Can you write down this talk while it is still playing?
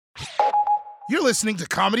You're listening to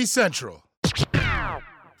Comedy Central.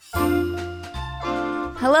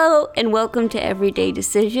 Hello, and welcome to Everyday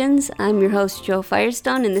Decisions. I'm your host, Joe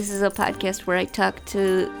Firestone, and this is a podcast where I talk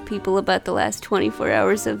to people about the last 24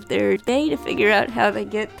 hours of their day to figure out how they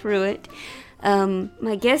get through it.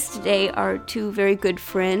 My guests today are two very good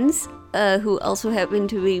friends who also happen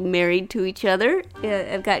to be married to each other.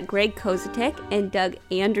 I've got Greg Kozatek and Doug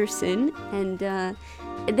Anderson, and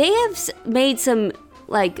they have made some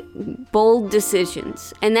bold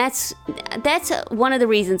decisions, and that's one of the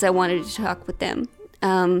reasons I wanted to talk with them.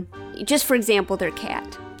 Just for example, their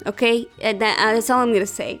cat. Okay, and that's all I'm gonna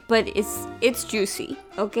say. But it's juicy.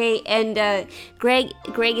 Okay, and Greg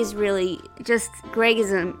is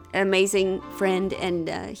an amazing friend, and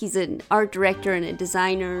he's an art director and a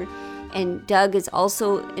designer. And Doug is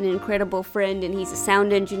also an incredible friend, and he's a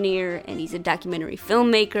sound engineer, and he's a documentary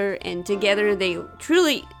filmmaker. And together,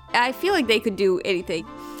 I feel like they could do anything.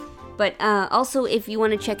 But also, if you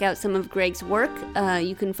want to check out some of Greg's work,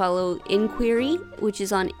 you can follow Inquiry, which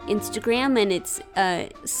is on Instagram, and it's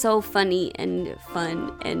so funny and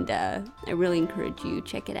fun, and I really encourage you to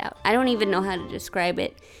check it out. I don't even know how to describe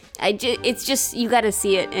it. It's just, you got to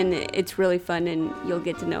see it, and it's really fun, and you'll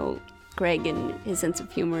get to know Greg and his sense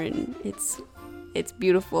of humor, and it's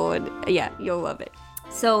beautiful, and yeah, you'll love it.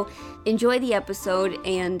 So enjoy the episode,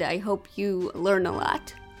 and I hope you learn a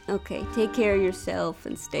lot. Okay, take care of yourself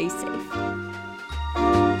and stay safe.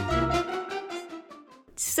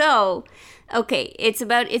 So, okay, it's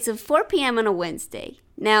 4 p.m. on a Wednesday.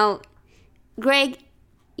 Now, Greg,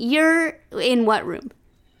 you're in what room?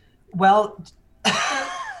 Well,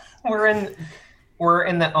 we're in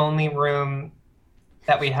the only room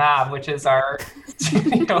that we have, which is our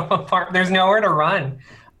studio apartment. There's nowhere to run.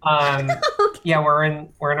 Okay. Yeah, we're in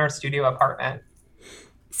our studio apartment.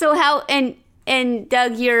 So how and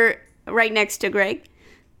Doug, you're right next to Greg?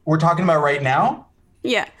 We're talking about right now?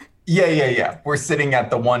 Yeah. Yeah. We're sitting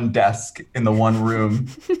at the one desk in the one room.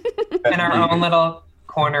 In our own little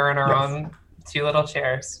corner, in our own two little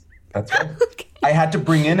chairs. That's right. Okay. I had to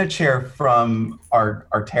bring in a chair from our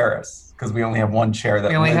terrace because we only have one chair that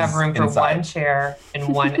we only have room for inside. One chair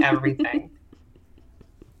and one everything.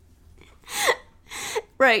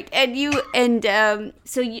 Right. And you're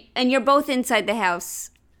both inside the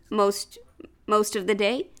house most of the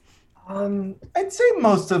day? I'd say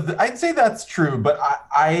that's true, but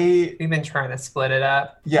we've been trying to split it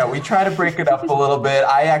up. Yeah, we try to break it up a little bit.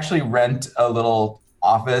 I actually rent a little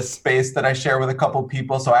office space that I share with a couple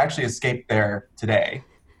people, so I actually escaped there today.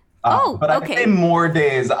 But okay. I'd say more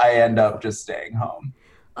days I end up just staying home.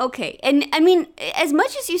 Okay, and I mean, as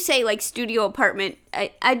much as you say like studio apartment,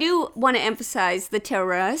 I do want to emphasize the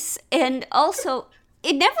terrace, and also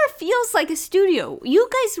it never feels like a studio. You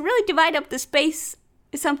guys really divide up the space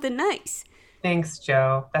with something nice. Thanks,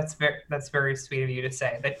 Joe. That's very sweet of you to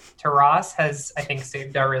say. The terrace has, I think,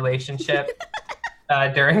 saved our relationship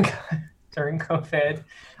during COVID.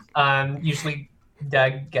 Usually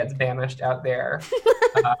Doug gets banished out there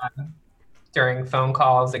during phone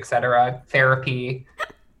calls, etc., therapy.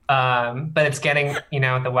 But it's getting,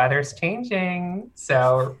 the weather's changing,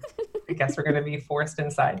 so I guess we're going to be forced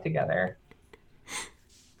inside together.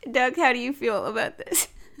 Doug, how do you feel about this?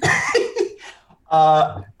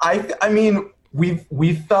 I mean,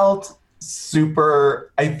 we felt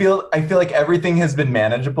super. I feel like everything has been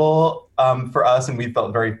manageable for us, and we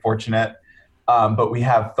felt very fortunate. But we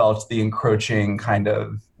have felt the encroaching kind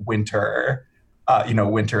of winter.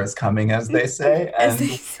 Winter is coming, as they say,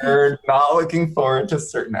 and we're not looking forward to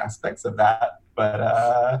certain aspects of that.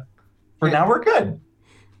 But for now, we're good.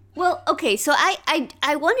 Well, okay, so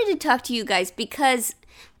I wanted to talk to you guys because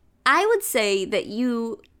I would say that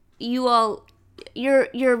you're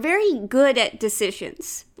very good at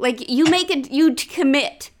decisions. Like you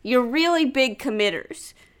commit. You're really big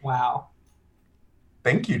committers. Wow.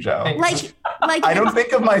 Thank you, Joe. Like I don't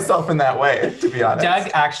think of myself in that way, to be honest.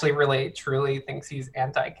 Doug actually really truly thinks he's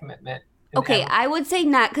anti-commitment. Okay, I would say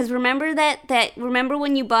not, because remember remember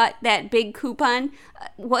when you bought that big coupon?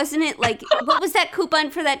 Wasn't it like, what was that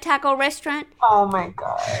coupon for that taco restaurant? Oh my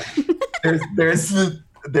God. There's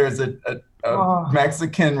a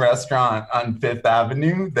Mexican restaurant on Fifth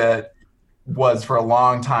Avenue that was for a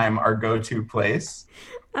long time our go-to place.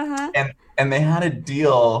 Uh-huh. And they had a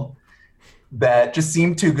deal that just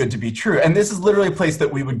seemed too good to be true. And this is literally a place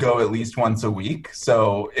that we would go at least once a week.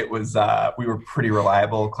 So it was, we were pretty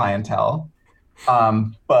reliable clientele.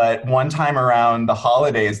 But one time around the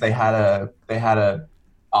holidays, they had a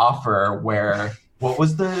offer where, what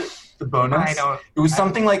was the bonus? It was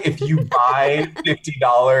something like if you buy a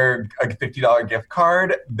 $50 gift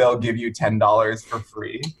card, they'll give you $10 for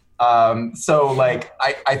free. So like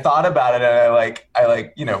I thought about it and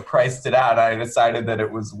I priced it out. I decided that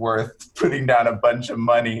it was worth putting down a bunch of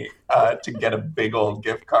money to get a big old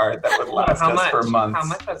gift card that would last us for months. How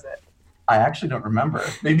much was it? I actually don't remember.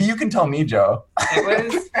 Maybe you can tell me, Joe. It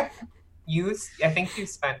was I think you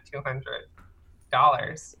spent $200.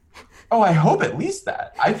 Oh, I hope at least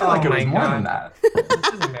that. I feel like it was more than that.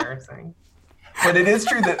 This is embarrassing. But it is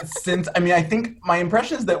true that I think my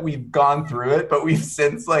impression is that we've gone through it, but we've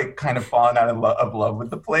since like kind of fallen out of love with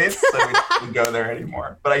the place, so we don't go there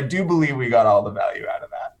anymore. But I do believe we got all the value out of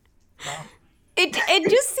that. Wow. It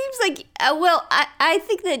just seems like, I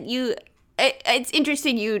think that it's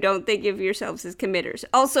interesting you don't think of yourselves as committers.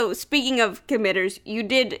 Also, speaking of committers, you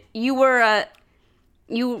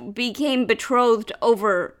became betrothed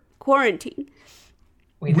over quarantine.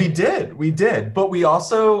 We did. But we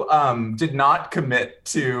also did not commit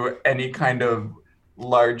to any kind of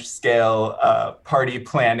large-scale party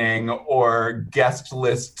planning or guest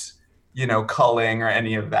list, culling or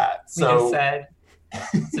any of that. So we just said,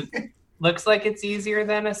 looks like it's easier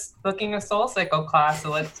than booking a SoulCycle class,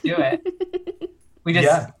 so let's do it. We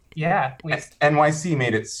just, NYC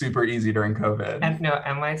made it super easy during COVID. And no,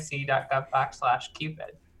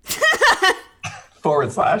 nyc.gov/Cupid.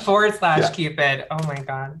 // Cupid. Oh my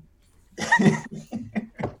God.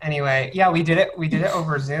 Anyway, yeah, we did it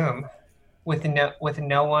over Zoom with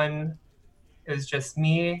no one. It was just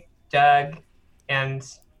me, Doug, and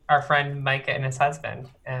our friend Micah and his husband,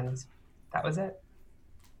 and that was it.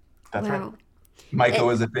 That's right. Micah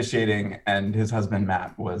was officiating, and his husband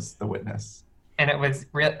Matt was the witness. And it was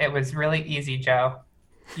really easy, Joe.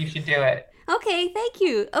 You should do it. Okay, thank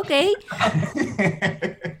you. Okay.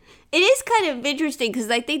 It is kind of interesting because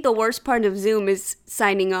I think the worst part of Zoom is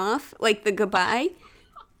signing off, like the goodbye.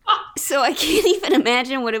 So I can't even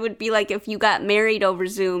imagine what it would be like if you got married over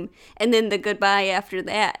Zoom and then the goodbye after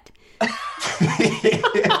that.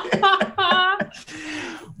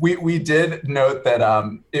 We did note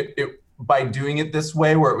that it by doing it this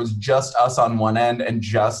way, where it was just us on one end and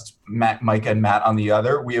just Mike and Matt on the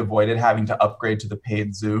other, we avoided having to upgrade to the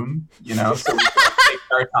paid Zoom, so we could take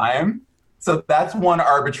our time. So that's one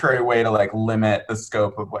arbitrary way to like limit the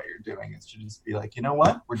scope of what you're doing, is to just be like, you know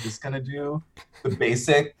what, we're just going to do the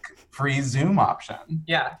basic free Zoom option.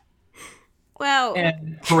 Yeah. Wow.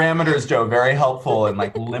 And parameters, Joe, very helpful in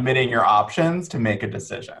like limiting your options to make a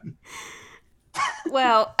decision.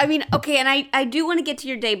 Well, I mean, okay, and I do want to get to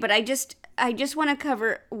your day, but I just want to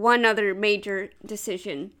cover one other major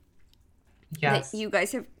decision that you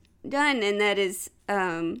guys have done, and that is,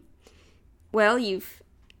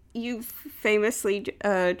 you've famously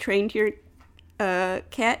trained your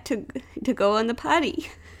cat to go on the potty.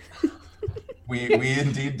 We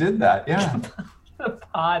indeed did that, yeah. The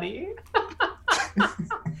potty.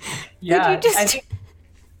 Yeah, I think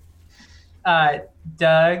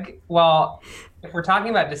Doug, well, if we're talking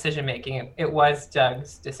about decision making, it was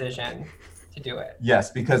Doug's decision to do it. Yes,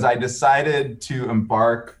 because I decided to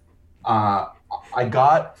embark. I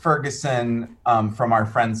got Ferguson from our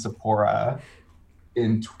friend Sephora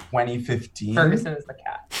in 2015. Ferguson is the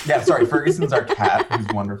cat. Yeah, sorry, Ferguson's our cat, who's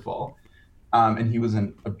wonderful. And he was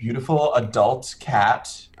a beautiful adult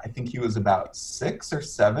cat. I think he was about 6 or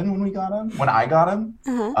 7 when I got him.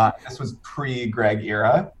 Uh-huh. This was pre-Greg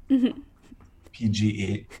era. Mm-hmm.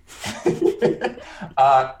 PGE.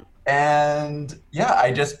 And yeah,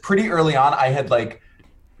 I just pretty early on, I had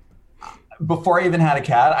before I even had a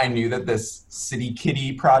cat, I knew that this City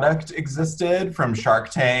Kitty product existed from Shark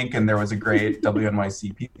Tank, and there was a great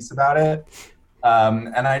WNYC piece about it.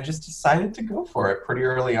 And I just decided to go for it pretty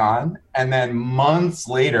early on. And then months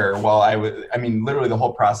later, literally the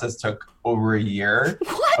whole process took over a year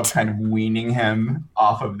of kind of weaning him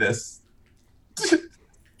off of this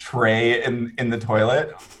tray in the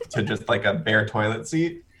toilet to just like a bare toilet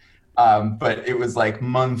seat. But it was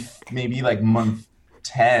month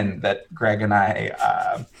 10 that Greg and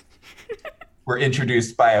I were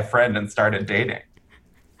introduced by a friend and started dating.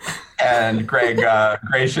 And Greg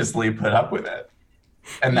graciously put up with it.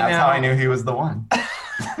 And that's how I knew he was the one.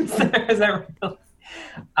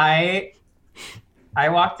 I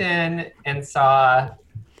walked in and saw,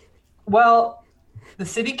 the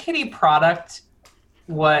City Kitty product,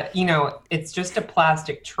 it's just a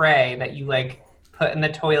plastic tray that you put in the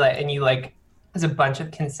toilet, and there's a bunch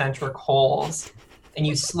of concentric holes, and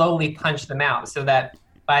you slowly punch them out so that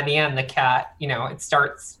by the end the cat, it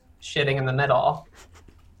starts shitting in the middle.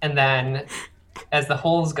 And then as the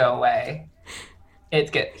holes go away,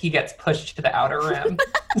 he gets pushed to the outer rim.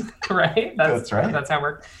 Right? That's right. That's how it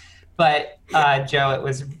works. But Joe, it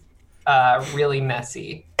was really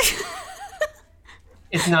messy.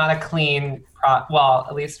 It's not a clean well,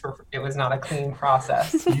 at least it was not a clean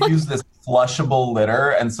process. You use this flushable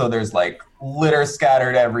litter, and so there's like litter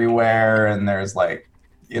scattered everywhere, and there's like,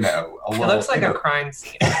 a little. It looks like a crime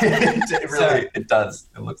scene. It does.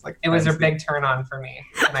 It looks like. It was a big turn on for me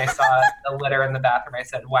when I saw the litter in the bathroom. I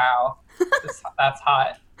said, "Wow, that's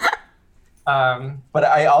hot." But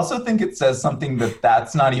I also think it says something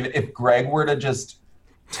that's not even. If Greg were to just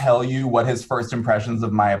tell you what his first impressions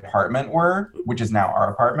of my apartment were, which is now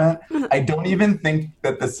our apartment, I don't even think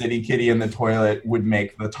that the city kitty in the toilet would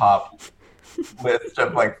make the top list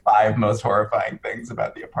of like 5 most horrifying things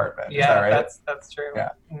about the apartment. Yeah, is that right? that's true.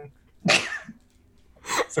 Yeah.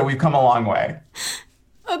 So we've come a long way.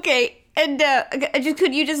 Okay, and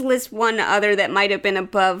could you just list one other that might have been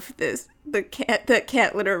above the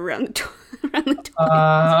cat litter around the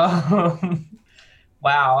toilet?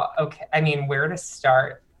 Wow. Okay. I mean, where to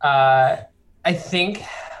start? I think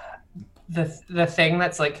the thing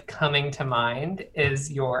that's like coming to mind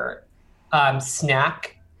is your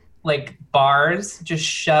snack like bars just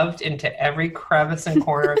shoved into every crevice and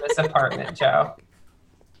corner of this apartment, Joe.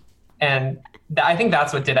 And I think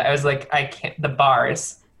that's what did it. I was like, I can't. The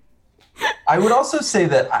bars. I would also say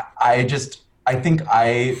that I think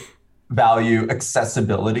I value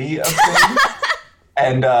accessibility of things.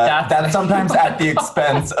 And that's sometimes at the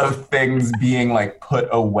expense of things being like put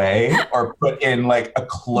away or put in like a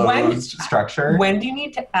closed structure. When do you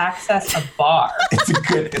need to access a bar?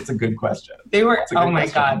 It's a good question. They were, oh my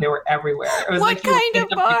God, they were everywhere. It was what like kind of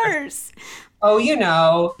bars?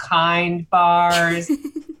 Oh, Kind bars,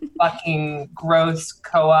 fucking gross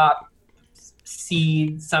co-op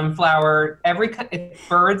seed, sunflower, if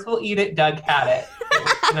birds will eat it, Doug had it. It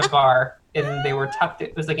was in a bar and they were tucked,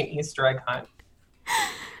 it was like an Easter egg hunt.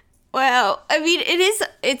 Well, I mean, it's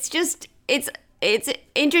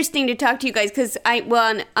interesting to talk to you guys because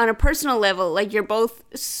on a personal level, like you're both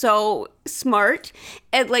so smart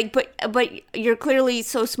and like, but you're clearly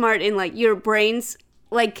so smart in like your brains.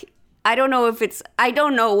 Like, I don't know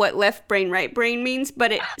what left brain, right brain means,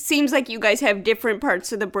 but it seems like you guys have different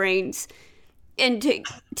parts of the brains and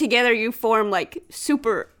together you form like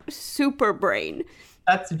super brain.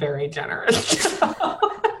 That's very generous.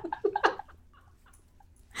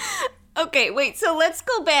 Okay, wait. So let's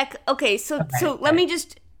go back. Okay, so let me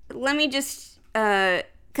just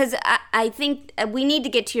because I think we need to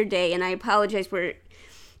get to your day, and I apologize. We're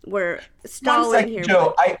stalling here.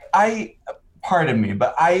 Joe. I pardon me,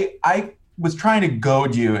 but I was trying to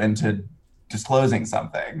goad you into disclosing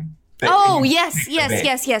something. Oh yes.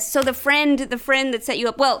 So the friend that set you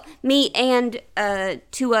up. Well, me and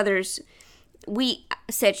 2 others, we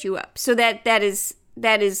set you up. So that is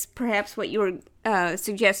perhaps what you were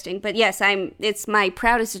suggesting, but yes, it's my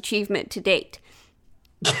proudest achievement to date.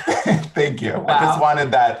 Thank you. Wow. I just wanted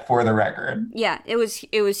that for the record. Yeah, it was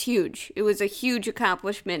huge. It was a huge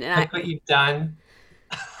accomplishment, and look what you've done.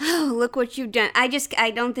 Oh, look what you've done. I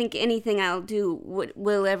don't think anything I'll do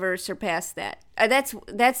will ever surpass that. That's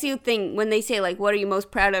the thing when they say like, what are you most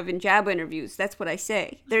proud of in job interviews? That's what I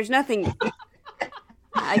say. There's nothing.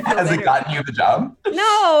 Has it gotten you the job?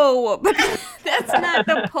 No, but that's not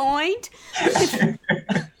the point.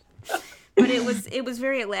 But it was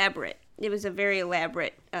very elaborate. It was a very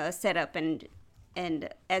elaborate setup, and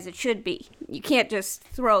as it should be. You can't just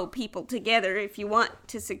throw people together if you want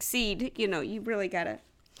to succeed. You really gotta.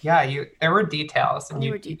 Yeah, there were details, and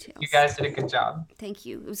there were details. You guys did a good job. Thank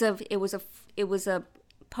you. It was a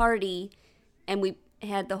party, and we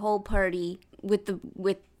had the whole party with the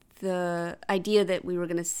idea that we were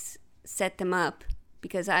going to set them up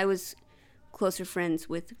because I was closer friends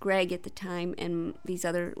with Greg at the time and these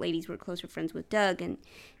other ladies were closer friends with Doug, and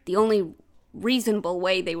the only reasonable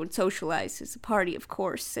way they would socialize is a party, of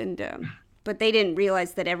course, and but they didn't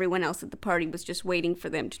realize that everyone else at the party was just waiting for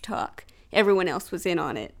them to talk. Everyone else was in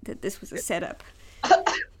on it, that this was a setup.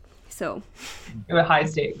 So it was high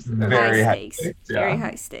stakes. Very high stakes. Yeah. Very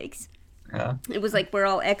high stakes. Yeah. It was like we're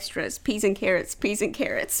all extras, peas and carrots. But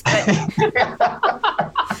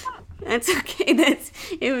that's okay.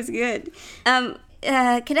 It was good. Could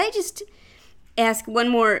I just ask one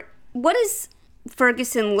more? What does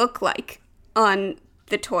Ferguson look like on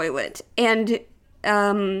the toilet and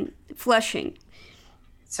flushing?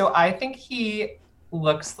 So I think he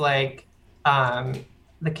looks like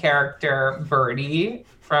the character Birdie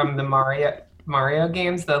from the Mario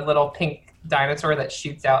games, the little pink dinosaur that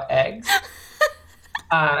shoots out eggs.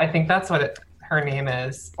 I think that's what her name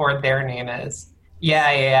is, or their name is.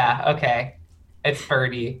 Yeah. Okay, it's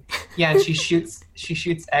Birdie. Yeah, and she shoots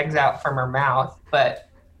eggs out from her mouth, but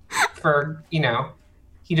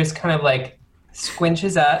he just kind of like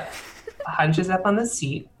squinches up, hunches up on the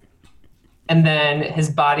seat, and then his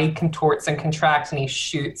body contorts and contracts, and he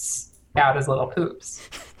shoots out his little poops.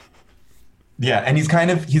 Yeah, and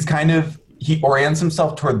he orients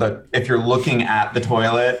himself toward if you're looking at the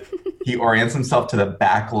toilet, he orients himself to the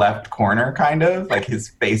back left corner, kind of like his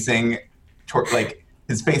facing toward, like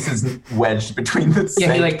his face is wedged between the sink.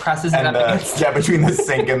 Yeah, he like presses it up against. Yeah, between the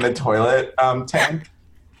sink and the toilet tank.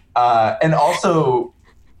 And also,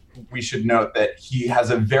 we should note that he has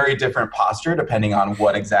a very different posture depending on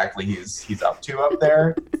what exactly he's up to up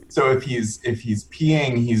there. So if he's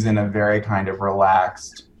peeing, he's in a very kind of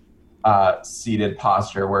relaxed, seated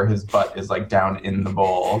posture where his butt is like down in the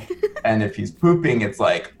bowl, and if he's pooping, it's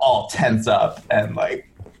like all tense up and like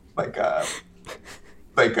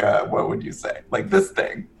what would you say? Like this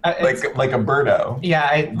thing, like a birdo. Yeah,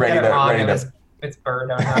 I ready got it to, wrong. ready It's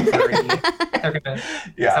birdo, not birdie. They're gonna.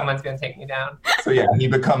 Yeah. Someone's gonna take me down. So yeah, he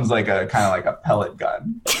becomes like a kind of like a pellet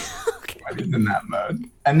gun. When he's in that mode,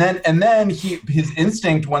 and then his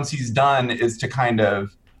instinct once he's done is to kind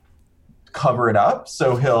of cover it up.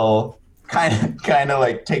 So he'll kind of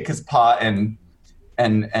like take his paw and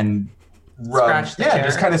rub, Scratch the air.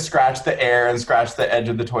 just kind of scratch the air and scratch the edge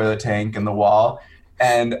of the toilet tank and the wall.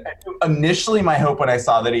 And initially, my hope when I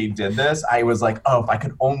saw that he did this, I was like, oh, if I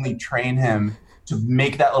could only train him to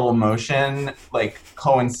make that little motion like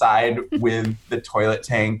coincide with the toilet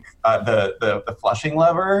tank, the flushing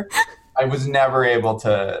lever. I was never able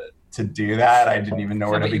to do that. I didn't even know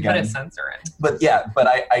where to begin. But you put a sensor in. But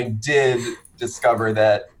I did discover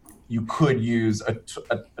that you could use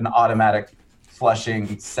an automatic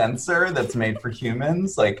flushing sensor that's made for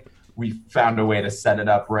humans. Like we found a way to set it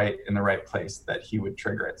up right in the right place that he would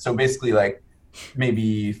trigger it. So basically, like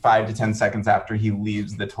maybe 5 to 10 seconds after he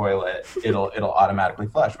leaves the toilet, it'll automatically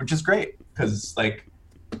flush, which is great because like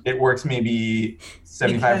it works maybe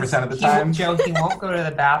 75% of the time. Joe, he won't go to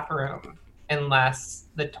the bathroom unless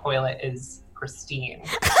the toilet is pristine.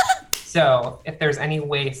 So if there's any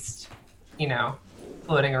waste,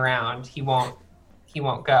 floating around, he won't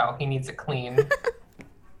go. He needs a clean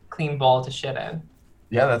bowl to shit in.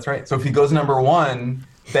 Yeah, that's right. So if he goes number 1,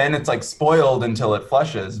 then it's like spoiled until it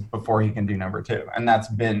flushes before he can do number 2. And that's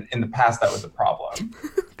been, in the past, that was a problem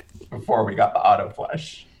before we got the auto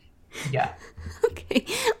flush. Yeah. Okay.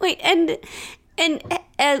 Wait, and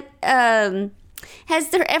has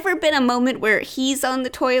there ever been a moment where he's on the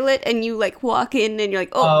toilet and you like walk in and you're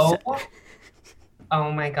like, oh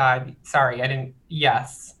my God. Sorry, I didn't.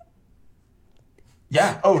 Yes.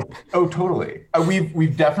 Yeah. Oh, totally.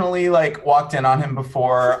 We've definitely like walked in on him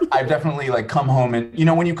before. I've definitely like come home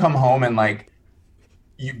and when you come home and like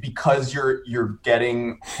because you're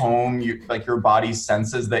getting home, your body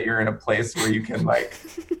senses that you're in a place where you can like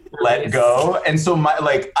let go. And so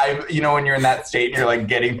when you're in that state and you're like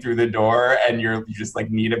getting through the door and you just like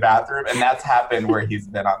need a bathroom, and that's happened where he's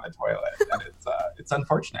been on the toilet, and it's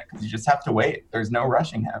unfortunate because you just have to wait. There's no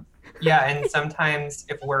rushing him. Yeah, and sometimes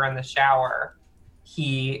if we're in the shower,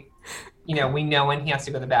 he, we know when he has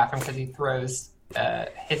to go to the bathroom because he throws a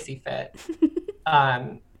hissy fit.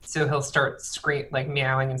 So he'll start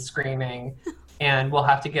meowing and screaming, and we'll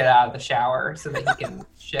have to get out of the shower so that he can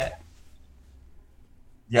shit.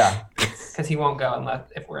 Yeah, because he won't go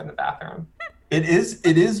if we're in the bathroom. It is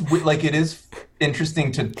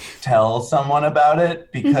interesting to tell someone about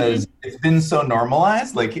it because it's been so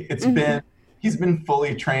normalized. Like he's been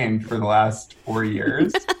fully trained for the last 4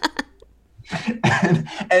 years.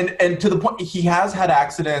 and to the point, he has had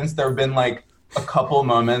accidents. There have been like a couple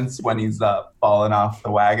moments when he's fallen off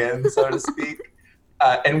the wagon, so to speak.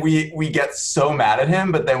 And we get so mad at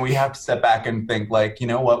him, but then we have to step back and think like, you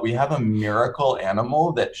know what? We have a miracle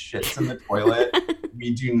animal that shits in the toilet.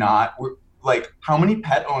 How many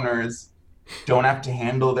pet owners don't have to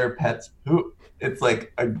handle their pets' poop? It's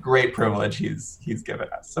like a great privilege he's given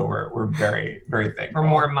us. So we're very, very thankful. We're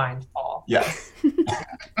more mindful. Yes.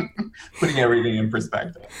 Putting everything in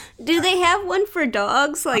perspective. Do they have one for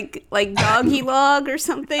dogs, like Doggy Log or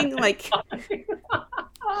something? Like,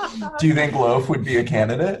 do you think Loaf would be a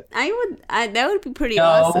candidate? That would be pretty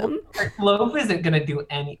awesome. Loaf isn't gonna do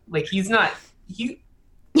any. Like, he's not.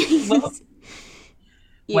 Loaf,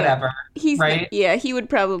 whatever. He's right. He would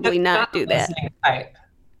probably not do that. Type.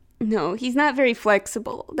 No, he's not very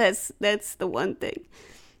flexible. That's the one thing.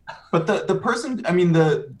 But the person,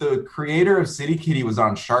 the creator of City Kitty was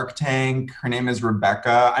on Shark Tank. Her name is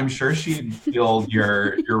Rebecca. I'm sure she'd field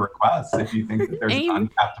your requests if you think that there's an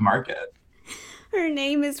untapped market. Her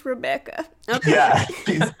name is Rebecca. Okay. Yeah,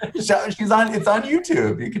 she's on. It's on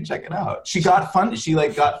YouTube. You can check it out. She got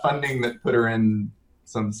funding that put her in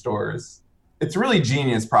some stores. it's a really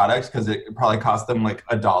genius product because it probably cost them like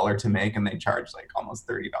 $1 to make, and they charge like almost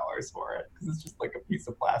 $30 for it because it's just like a piece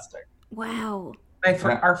of plastic. Wow.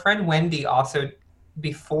 Our friend Wendy also,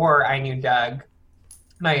 before I knew Doug,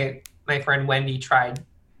 my friend Wendy tried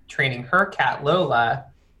training her cat Lola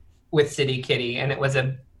with City Kitty, and it was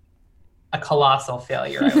a colossal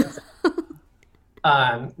failure, I would say.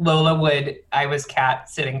 I was cat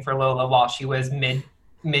sitting for Lola while she was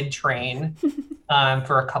mid-train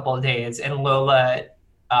for a couple of days, and Lola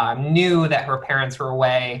knew that her parents were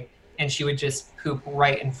away, and she would just poop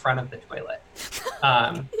right in front of the toilet.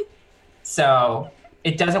 So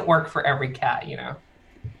it doesn't work for every cat, you know.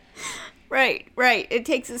 Right. It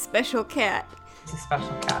takes a special cat. It's a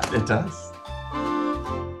special cat. It does.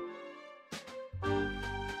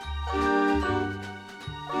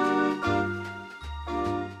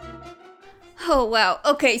 Oh wow.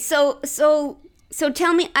 Okay, so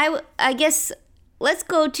tell me. I guess let's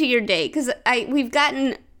go to your day because we've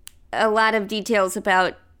gotten a lot of details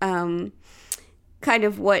about kind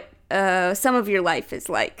of what some of your life is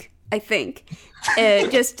like. I think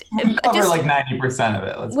just we cover like 90% of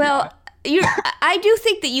it. Let's be honest. I do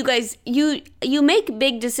think that you guys you make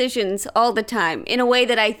big decisions all the time in a way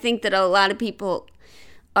that I think that a lot of people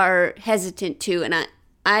are hesitant to, and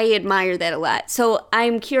I admire that a lot. So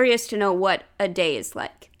I'm curious to know what a day is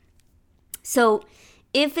like. So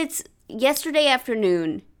if it's yesterday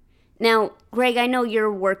afternoon, now, Greg, I know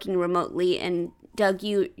you're working remotely, and Doug,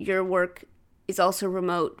 your work is also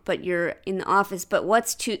remote, but you're in the office. But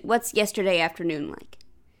what's yesterday afternoon like?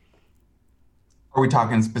 Are we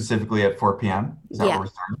talking specifically at 4 p.m.? Is that where we're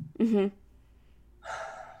starting? Mm-hmm.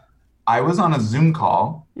 I was on a Zoom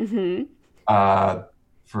call Mm-hmm.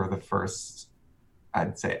 For the first,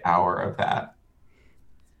 I'd say, hour of that.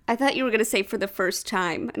 I thought you were going to say for the first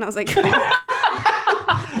time, and I was like...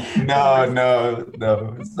 No.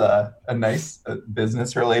 It's a nice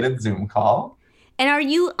business-related Zoom call. And are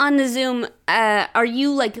you on the Zoom, are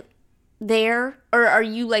you, like, there? Or are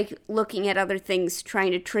you, like, looking at other things,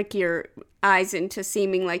 trying to trick your eyes into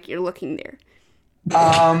seeming like you're looking there?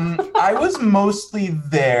 I was mostly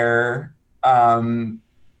there.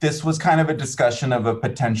 This was kind of a discussion of a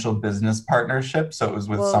potential business partnership. So it was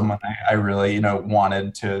with someone I really,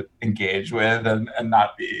 wanted to engage with and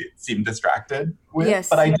not seem distracted with. Yes.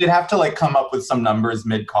 But I did have to like come up with some numbers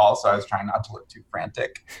mid-call. So I was trying not to look too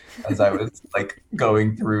frantic as I was like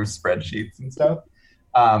going through spreadsheets and stuff.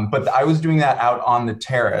 But I was doing that out on the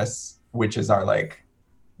terrace, which is our like,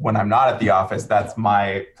 when I'm not at the office, that's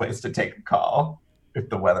my place to take a call if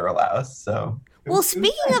the weather allows. So. Well,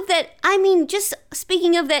 speaking of that, I mean, just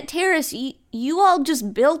speaking of that terrace, you all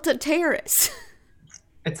just built a terrace.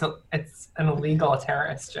 It's an illegal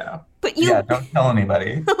terrace, Joe. But you... Yeah, don't tell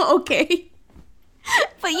anybody. Okay.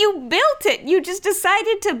 But you built it. You just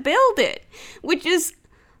decided to build it, which is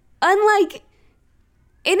unlike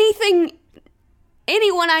anything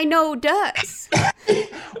anyone I know does.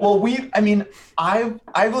 Well,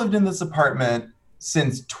 I've lived in this apartment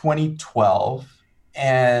since 2012,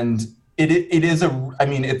 and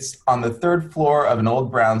it's on the third floor of an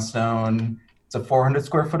old brownstone. It's a 400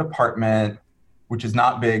 square foot apartment, which is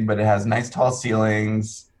not big, but it has nice tall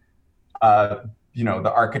ceilings. The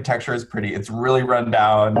architecture is pretty. It's really run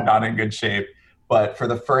down, not in good shape. But for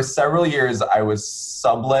the first several years, I was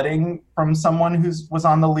subletting from someone who was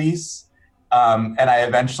on the lease. And I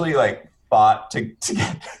eventually fought to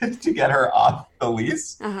get her off the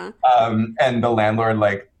lease. Uh-huh. And the landlord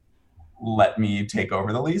let me take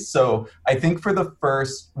over the lease. So I think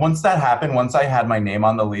once that happened, once I had my name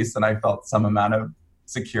on the lease and I felt some amount of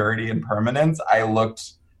security and permanence, I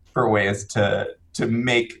looked for ways to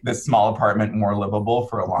make this small apartment more livable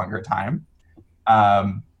for a longer time.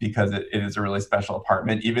 Because it is a really special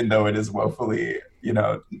apartment, even though it is woefully,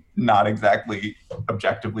 not exactly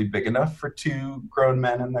objectively big enough for two grown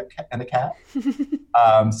men and a cat.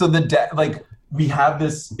 So we have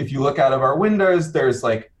this, if you look out of our windows, there's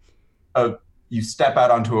you step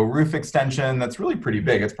out onto a roof extension that's really pretty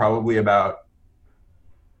big. It's probably about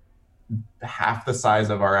half the size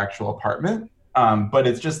of our actual apartment. But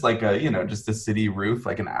it's just just a city roof,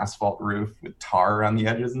 like an asphalt roof with tar around the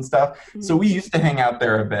edges and stuff. Mm-hmm. So we used to hang out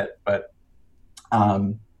there a bit, but I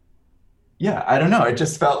don't know. It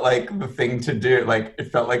just felt like the thing to do.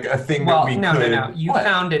 It felt like a thing that we could. No. You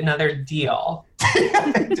found another deal.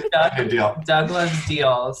 Doug loves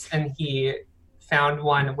deals, and he found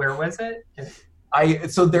one. Where was it? I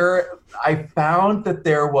found that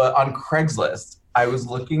there was on Craigslist. I was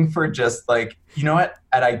looking for just at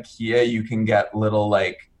IKEA you can get little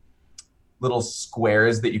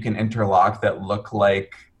squares that you can interlock that look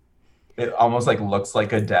like it almost looks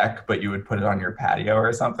like a deck, but you would put it on your patio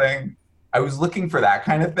or something. I was looking for that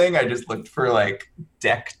kind of thing. I just looked for like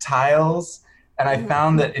deck tiles, and I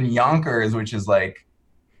found that in Yonkers, which is like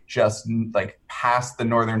just like past the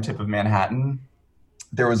northern tip of Manhattan,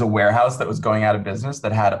 there was a warehouse that was going out of business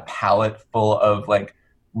that had a pallet full of like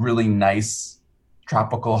really nice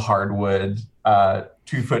tropical hardwood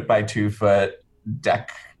 2 foot by 2 foot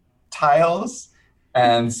deck tiles.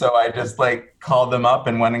 And so I just like called them up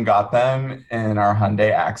and went and got them in our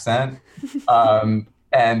Hyundai accent,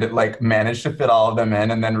 and like managed to fit all of them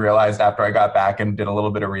in, and then realized after I got back and did a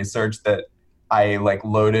little bit of research that I like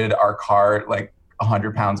loaded our car like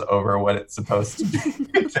 100 pounds over what it's supposed to be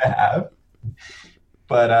to have.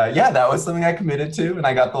 But yeah, that was something I committed to, and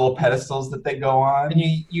I got the little pedestals that they go on. And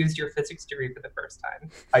you used your physics degree for the first time.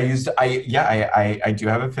 I do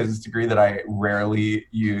have a physics degree that I rarely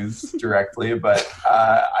use directly, but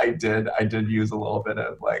I did use a little bit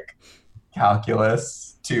of like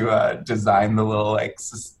calculus to design the little like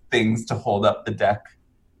things to hold up the deck.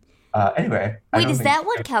 Anyway. Wait, is that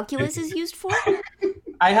what calculus is used for?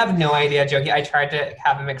 I have no idea, Jokey. I tried to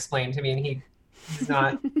have him explain to me, and he's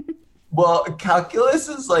not. Well, calculus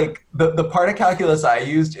is like the part of calculus I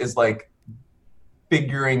used is like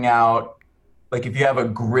figuring out, like if you have a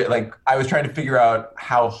grid, like I was trying to figure out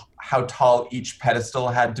how tall each pedestal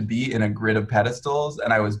had to be in a grid of pedestals,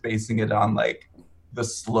 and I was basing it on like the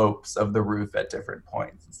slopes of the roof at different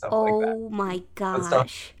points and stuff like that. Oh my gosh.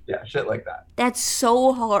 Stuff, yeah, shit like that. That's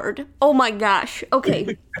so hard. Oh my gosh.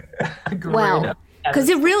 Okay. Wow. Because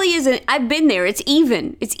it really isn't. I've been there. It's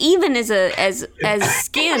even. It's even as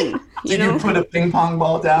skin. Did you put a ping pong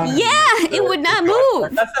ball down? Yeah, it would not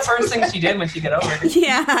move. That's the first thing she did when she got over it.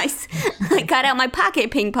 Yeah, I got out my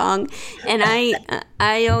pocket ping pong, and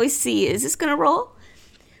I always see, is this gonna roll?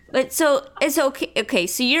 But so it's okay. Okay,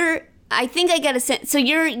 so I think I got a sense. So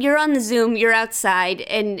you're on the Zoom. You're outside,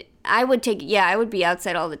 and I would be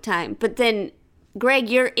outside all the time. But then, Greg,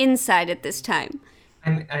 you're inside at this time.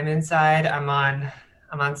 I'm inside. I'm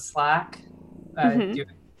on Slack,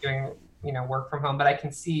 doing work from home. But I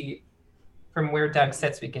can see from where Doug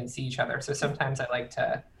sits. We can see each other. So sometimes I like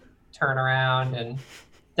to turn around, and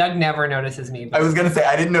Doug never notices me. I was gonna say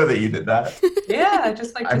I didn't know that you did that. Yeah,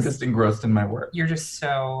 I'm just engrossed in my work. You're just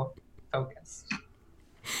so focused.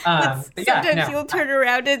 But sometimes you'll turn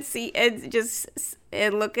around and see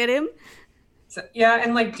and look at him. So, yeah,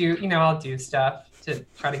 and like I'll do stuff to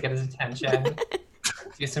try to get his attention.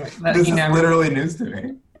 This is literally news to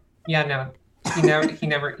me. Yeah, no. He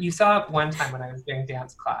never. You saw it one time when I was doing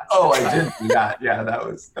dance class. Oh, I did. Yeah, that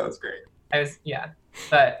was great.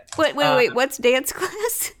 But wait. What's dance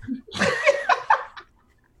class?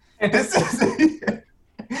 This is.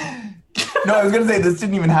 No, I was gonna say this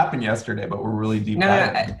didn't even happen yesterday, but we're really deep. No.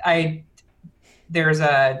 I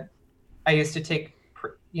used to take,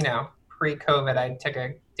 pre-COVID, I took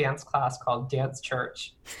a dance class called Dance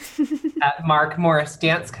Church at Mark Morris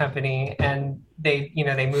Dance Company, and they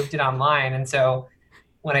moved it online. And so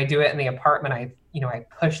when I do it in the apartment, I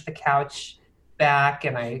push the couch back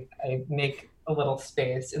and I make a little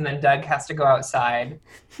space, and then Doug has to go outside.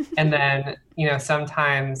 And then,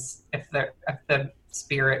 sometimes if the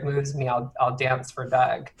spirit moves me, I'll dance for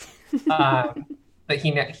Doug. But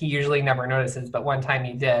he usually never notices, but one time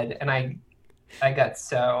he did, and I got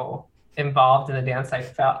so involved in the dance, I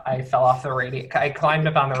fell off the radiator. I climbed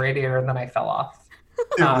up on the radiator and then I fell off.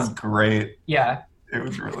 It was great. Yeah. It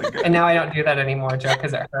was really good. And now I don't do that anymore, Joe,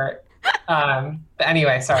 because it hurt. But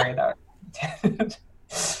anyway, sorry though.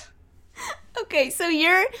 Okay, so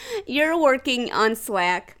you're working on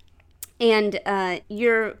Slack, and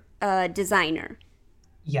you're a designer.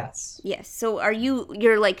 Yes. Yes. So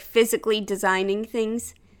you're like physically designing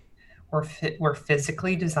things? We're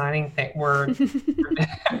physically designing things.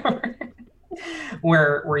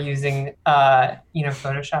 We're using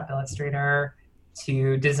Photoshop, Illustrator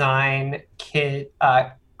to design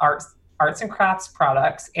arts and crafts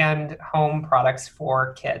products and home products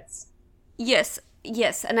for kids. Yes,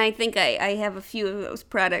 and I think I have a few of those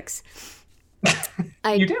products.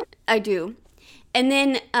 You do? I do. And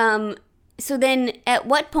then so then at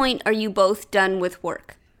what point are you both done with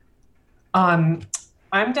work? I'm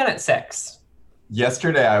done at 6.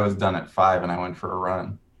 Yesterday I was done at 5 and I went for a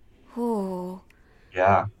run. Oh.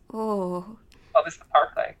 Yeah. Oh. What was the park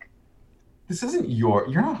like? This isn't you're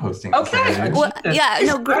not hosting this. Okay. Well, yeah,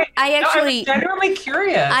 no, I was genuinely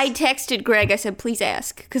curious. I texted Greg. I said, please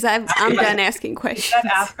ask, because I'm done asking questions. He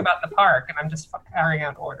said ask about the park, and I'm just carrying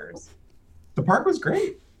out orders. The park was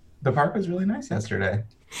great. The park was really nice yesterday.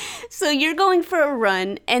 So you're going for a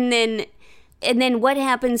run, and then what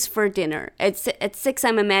happens for dinner? At 6,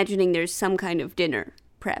 I'm imagining there's some kind of dinner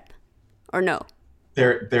prep, or no?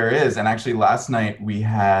 There is, and actually last night we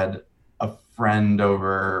had a friend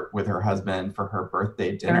over with her husbend for her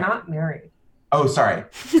birthday dinner. They're not married. Oh, sorry.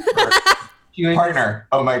 Partner.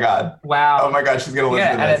 Oh my God. Wow. Oh my God, she's gonna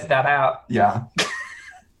listen to this. Edit that out. Yeah.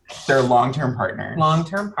 They're long-term partners.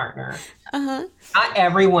 Long-term partner. Uh-huh. Not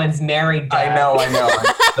everyone's married. Dad. I know.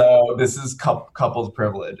 So this is couples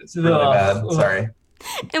privilege. It's really bad. Sorry.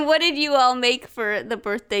 And what did you all make for the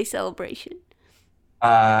birthday celebration?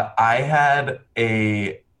 I had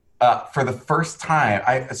for the first time.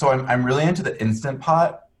 I'm really into the Instant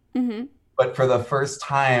Pot, but for the first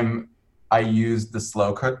time, I used the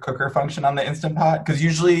slow cooker function on the Instant Pot because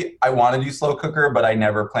usually I want to do slow cooker, but I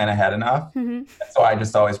never plan ahead enough. So I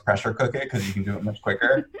just always pressure cook it because you can do it much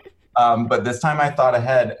quicker. But this time I thought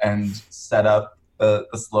ahead and set up the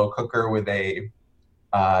slow cooker with a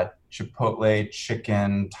Chipotle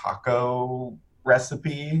chicken taco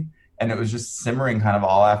recipe, and it was just simmering kind of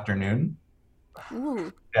all afternoon.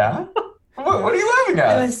 Ooh. Yeah? What are you laughing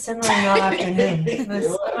at? It was simmering all afternoon. It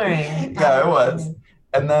was simmering. Yeah, it was.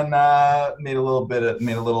 And then made a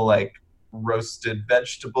little like roasted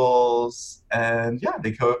vegetables, and yeah,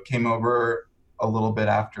 they came over a little bit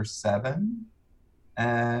after 7,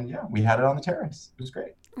 and yeah, we had it on the terrace. It was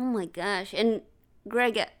great. Oh my gosh! And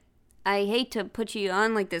Greg, I hate to put you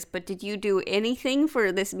on like this, but did you do anything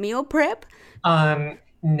for this meal prep? No,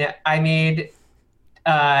 I made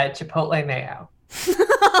Chipotle mayo.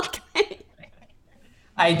 Okay.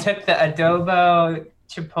 I took the adobo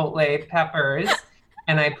Chipotle peppers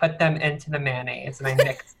and I put them into the mayonnaise and I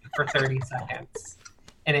mixed it for 30 seconds.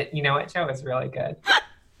 And it, you know what, Joe? It's really good.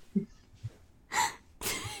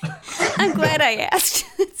 I'm glad I asked.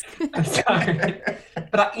 I'm sorry.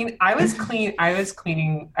 But I was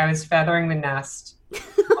feathering the nest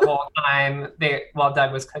the whole time while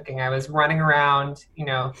Doug was cooking. I was running around,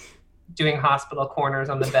 doing hospital corners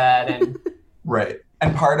on the bed and right.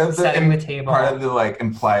 And part of setting the table. Part of the like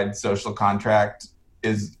implied social contract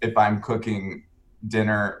is if I'm cooking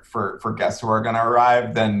dinner for guests who are going to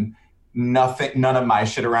arrive, then none of my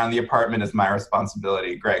shit around the apartment is my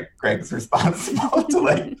responsibility. Greg's responsible to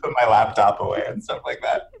like put my laptop away and stuff like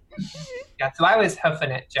that. Yeah, so I was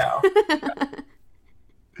hoofing it, Joe.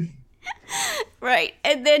 Right.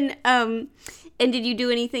 And then and did you do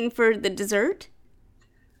anything for the dessert?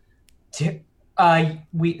 So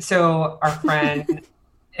our friend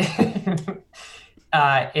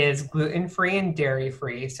is gluten-free and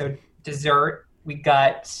dairy-free. So dessert, we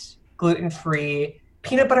got gluten-free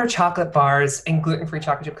peanut butter chocolate bars and gluten-free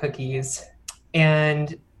chocolate chip cookies.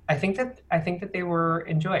 And I think that they were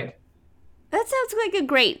enjoyed. That sounds like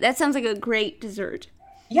a great dessert.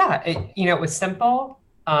 Yeah, it was simple,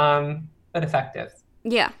 but effective.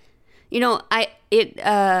 Yeah.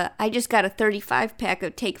 I just got a 35 pack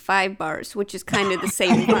of Take 5 bars, which is kind of the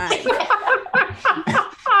same vibe.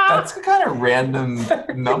 That's a kind of random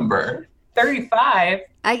number. 35?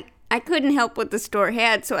 I couldn't help what the store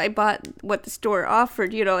had, so I bought what the store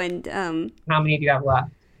offered, and how many do you have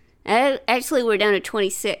left? Actually, we're down to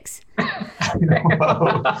 26.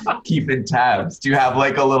 Whoa. Keeping tabs. Do you have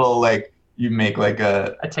like a little you make like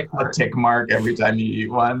a tick mark every time you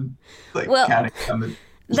eat one? Counting on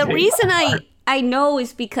the reason I know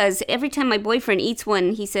is because every time my boyfriend eats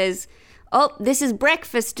one, he says, "Oh, this is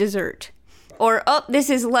breakfast dessert," or "Oh, this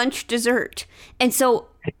is lunch dessert." And so,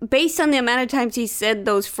 based on the amount of times he said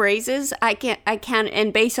those phrases, I count,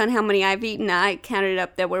 and based on how many I've eaten, I counted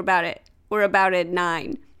up that we're about at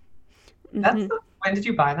 9. When did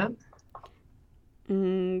you buy them?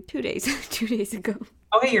 2 days ago.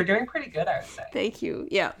 Okay, you're doing pretty good, I would say. Thank you.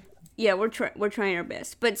 Yeah, we're trying our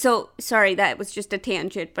best. But so sorry, that was just a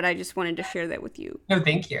tangent, but I just wanted to share that with you. No,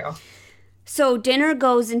 thank you. So dinner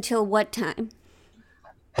goes until what time?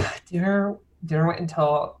 Dinner went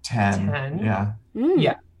until 10. Yeah.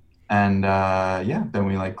 Yeah. And then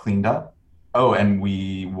we cleaned up. Oh, and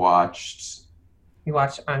we watched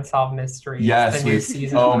Unsolved Mysteries. Yes, the new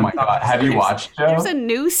season. Oh my God, have you watched, Joe? There's a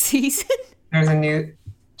new season. There's a new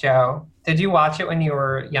Joe. Did you watch it when you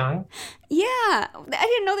were young? Yeah, I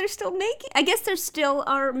didn't know they're still making. I guess there still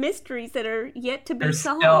are mysteries that are yet to be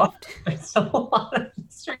solved. There's still a lot of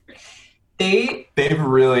mysteries. They've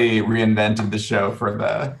really reinvented the show for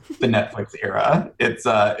the Netflix era. It's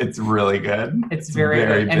really good. It's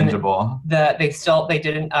very bingeable. They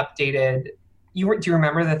did an updated. Do you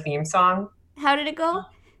remember the theme song? How did it go?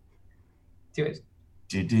 Do it.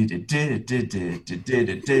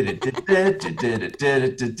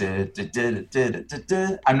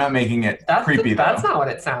 I'm not making it creepy though. That's not what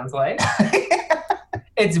it sounds like.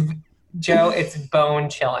 It's bone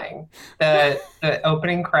chilling. The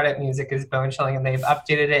opening credit music is bone chilling, and they've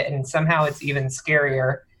updated it, and somehow it's even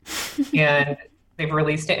scarier. And they've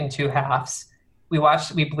released it in 2 halves. we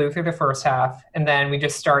blew through the first half, and then we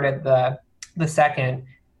just started the second.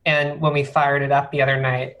 And when we fired it up the other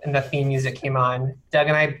night and the theme music came on, Doug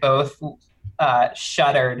and I both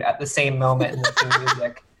shuddered at the same moment in the theme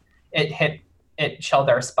music. It chilled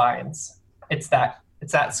our spines. It's that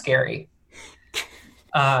scary.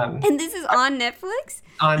 And this is on Netflix?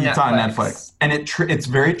 It's on Netflix. And it's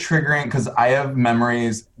very triggering because I have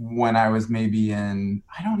memories when I was maybe I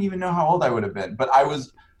don't even know how old I would have been, but I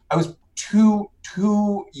was too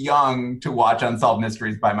young to watch Unsolved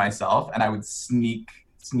Mysteries by myself, and I would sneak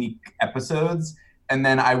episodes, and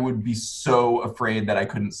then I would be so afraid that I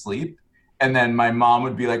couldn't sleep. And then my mom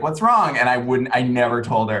would be like, "What's wrong?" And I never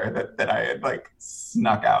told her that I had like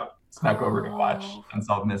snuck over to watch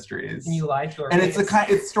Unsolved Mysteries. And you lied to her. And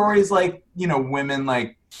it's stories like, women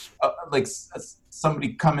like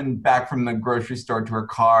somebody coming back from the grocery store to her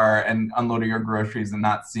car and unloading her groceries and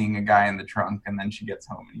not seeing a guy in the trunk, and then she gets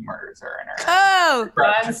home and he murders her in her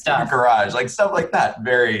garage, like stuff like that.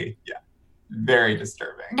 Very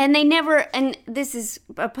disturbing. And they never, and this is,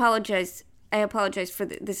 I apologize for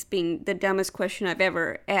this being the dumbest question I've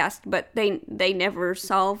ever asked, but they never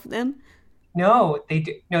solve them. No, they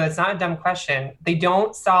do. No, that's not a dumb question. They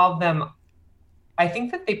don't solve them. I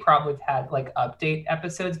think that they probably have had like update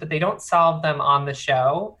episodes, but they don't solve them on the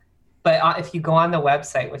show. But if you go on the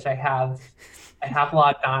website, which I have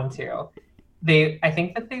logged on to, I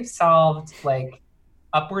think that they've solved like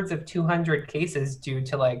upwards of 200 cases due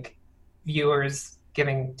to like viewers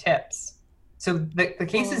giving tips. So the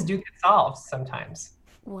cases do get solved sometimes.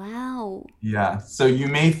 Wow. Yeah. So you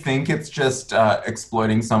may think it's just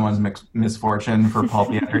exploiting someone's misfortune for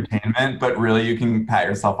pulpy entertainment, but really you can pat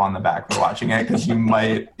yourself on the back for watching it because you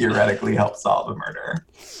might theoretically help solve a murder.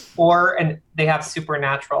 And they have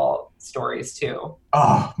supernatural stories too.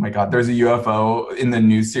 Oh my God. There's a UFO in the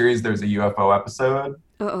new series. There's a UFO episode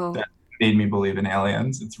that made me believe in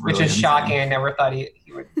aliens. It's really which is insane. Shocking. I never thought he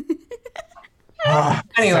would.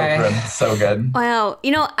 Anyway. So good. Wow.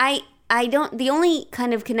 I don't, the only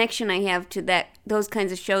kind of connection I have to those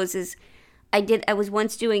kinds of shows is I was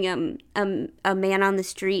once doing a man on the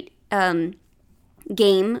street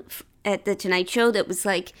game at the Tonight Show that was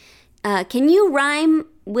like, can you rhyme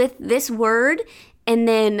with this word? And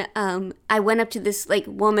then I went up to this like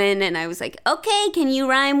woman and I was like, okay, can you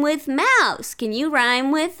rhyme with mouse? Can you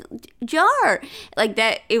rhyme with jar? Like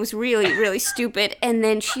that. It was really, really stupid. And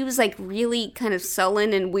then she was like really kind of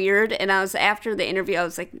sullen and weird. And after the interview, I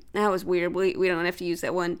was like, that was weird. We don't have to use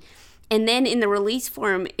that one. And then in the release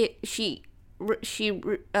form, she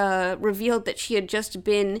revealed that she had just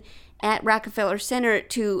been at Rockefeller Center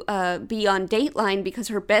to be on Dateline because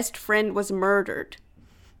her best friend was murdered.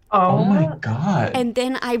 Oh my God. And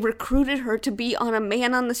then I recruited her to be on a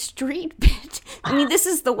man on the street bit. I mean, this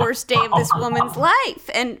is the worst day of this woman's life.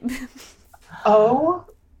 And oh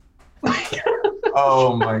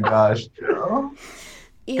my gosh.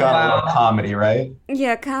 Yeah. Gotta love comedy, right?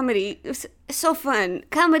 Yeah, comedy. It was so fun.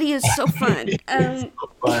 Comedy is so fun. It's so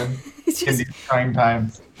fun in these trying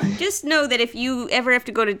times. Just know that if you ever have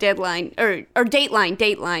to go to Deadline or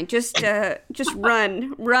Dateline, just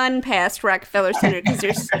run past Rockefeller Center because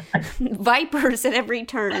there's vipers at every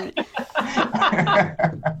turn.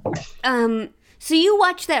 So you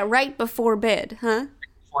watched that right before bed, huh?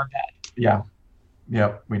 Before bed. Yeah.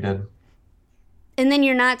 Yep, we did. And then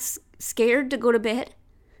you're not scared to go to bed?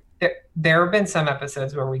 There have been some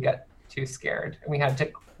episodes where we got too scared and we had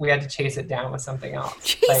to chase it down with something else.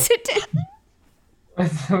 Chase it down.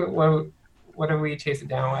 What do we chase it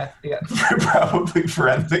down with? Yeah. Probably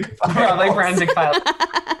Forensic Files. Probably Forensic Files,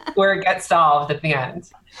 where it gets solved at the end.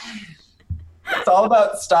 It's all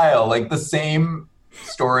about style. Like the same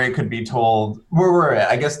story could be told.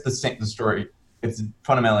 I guess the story. It's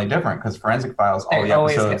fundamentally different because Forensic Files, all the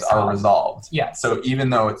episodes are resolved. Yes. So even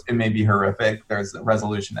though it may be horrific, there's a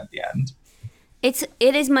resolution at the end. It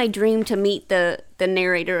is my dream to meet the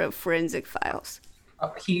narrator of Forensic Files.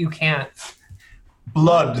 You can't.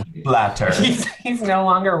 Blood splatter. He's no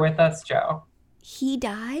longer with us, Joe. He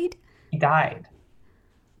died? He died.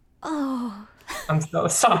 Oh. I'm so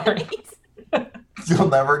sorry. You'll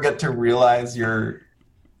never get to realize your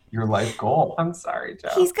life goal. I'm sorry, Joe.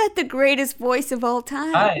 He's got the greatest voice of all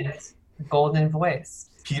time. Golden voice.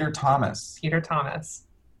 Peter Thomas.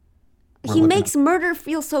 He makes murder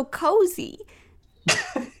feel so cozy.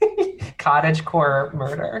 Cottagecore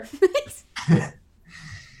murder.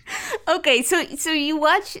 Okay, so you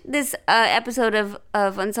watch this episode of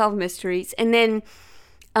Unsolved Mysteries, and then,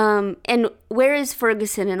 and where is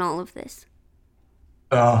Ferguson in all of this?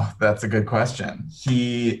 Oh, that's a good question.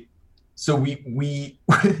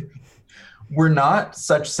 We're not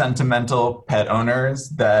such sentimental pet owners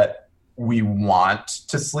that we want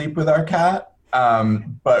to sleep with our cat,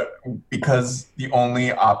 but because the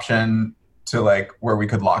only option to like where we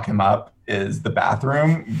could lock him up is the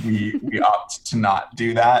bathroom, we opt to not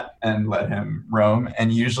do that and let him roam.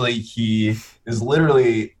 And usually he is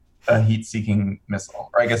literally a heat-seeking missile,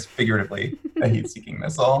 or I guess figuratively a heat-seeking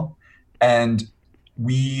missile. And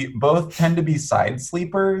we both tend to be side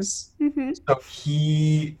sleepers. Mm-hmm. So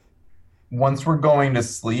once we're going to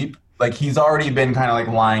sleep, like he's already been kind of like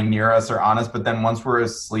lying near us or on us, but then once we're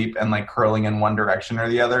asleep and like curling in one direction or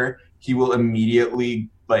the other, he will immediately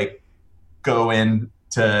like go in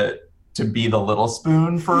to be the little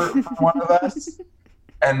spoon for one of us.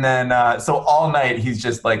 And then so all night he's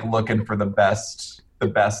just like looking for the best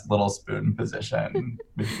little spoon position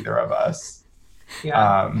with either of us.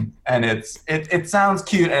 Yeah. And it sounds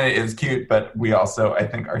cute, and it is cute, but we also, I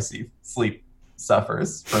think, our sleep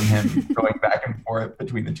suffers from him going back and forth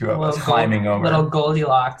between the two of us, climbing over. Little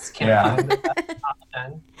Goldilocks can't find the best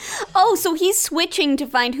option. Oh, so he's switching to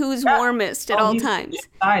find who's warmest at all times.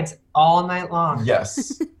 Besides, all night long.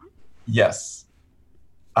 Yes. Yes.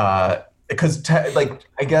 Because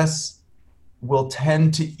I guess we'll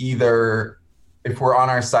tend to either, if we're on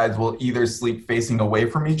our sides, we'll either sleep facing away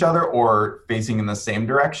from each other or facing in the same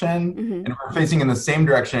direction. Mm-hmm. And if we're facing in the same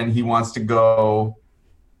direction, he wants to go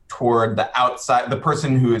toward the outside, the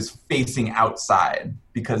person who is facing outside,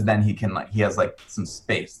 because then he has like some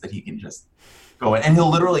space that he can just go in. And he'll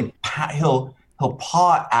literally, he'll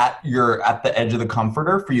paw at the edge of the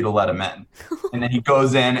comforter for you to let him in. And then he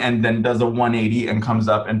goes in and then does a 180 and comes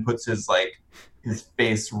up and puts his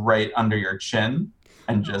face right under your chin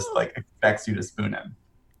and just like expects you to spoon him.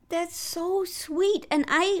 That's so sweet. And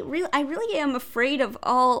I really am afraid of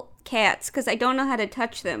all cats because I don't know how to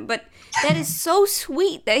touch them. But that is so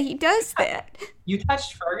sweet that he does that. You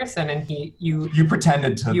touched Ferguson and you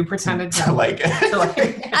pretended to like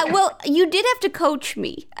it. Well, you did have to coach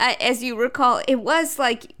me, as you recall. It was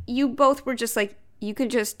like you both were just like, you can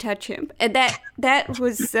just touch him, and that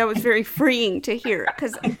was very freeing to hear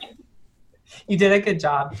because. You did a good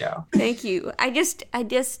job, Joe. Thank you.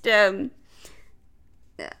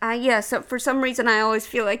 So for some reason I always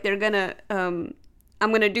feel like they're gonna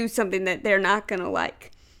I'm gonna do something that they're not gonna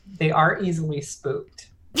like. They are easily spooked.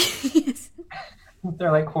 Yes.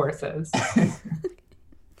 They're like horses.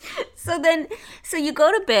 So you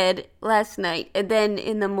go to bed last night, and then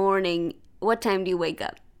in the morning, what time do you wake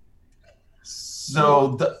up?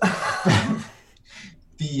 So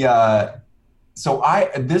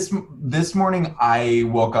this morning I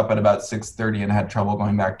woke up at about 6:30 and had trouble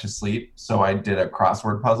going back to sleep. So I did a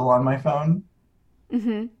crossword puzzle on my phone.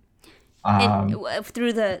 Mm-hmm. And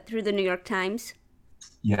through the New York Times.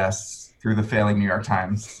 Yes, through the failing New York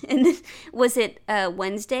Times. And was it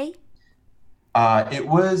Wednesday? It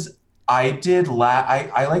was. I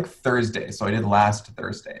like Thursday, so I did last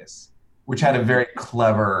Thursdays, which had a very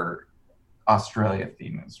clever Australia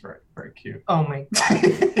theme. It was very, very cute. Oh my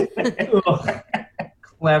god.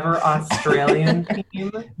 Clever Australian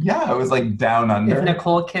theme. Yeah, it was like down under. If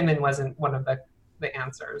Nicole Kidman wasn't one of the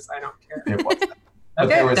answers, I don't care. It wasn't.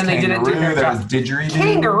 Okay, there was then they didn't do their there job. was didgeridoo.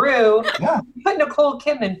 Kangaroo? Yeah. Put Nicole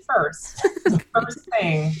Kidman first. First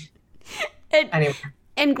thing. Anyway.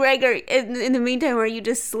 And Gregor, in the meantime, are you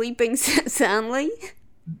just sleeping soundly?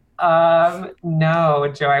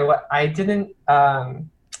 No, Joe, I didn't,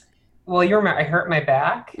 well, you remember, I hurt my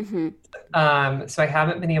back. Mm-hmm. So I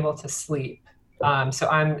haven't been able to sleep. So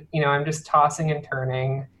I'm just tossing and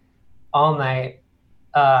turning all night,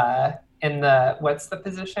 in what's the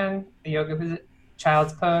position? The yoga position?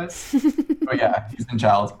 Child's pose. Oh yeah, he's in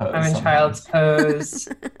child's pose. I'm in child's pose.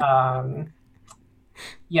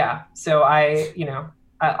 Yeah, so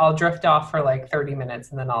I'll drift off for like 30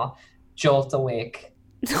 minutes and then I'll jolt awake.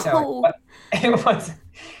 So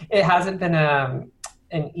it hasn't been an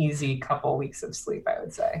easy couple weeks of sleep, I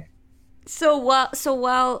would say. So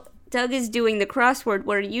while Doug is doing the crossword,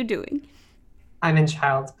 what are you doing? I'm in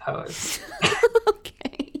child's pose.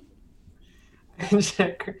 Okay.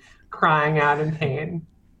 Crying out in pain.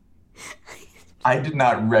 I did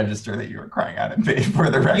not register that you were crying out in pain, for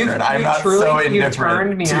the record. I'm not so indifferent. You've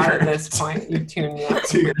turned me out at this point. You've tuned me out.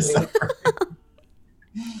 To your suffering.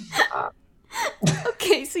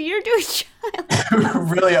 Okay, so you're doing child.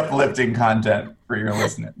 Really uplifting content for your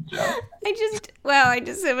listening, Joe. I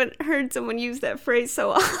just haven't heard someone use that phrase so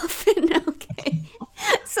often. Okay.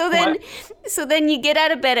 So then you get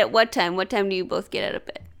out of bed at what time? What time do you both get out of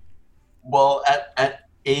bed? Well, at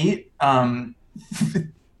 8,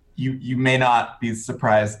 you may not be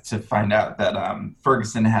surprised to find out that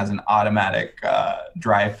Ferguson has an automatic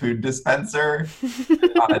dry food dispenser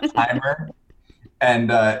on a timer,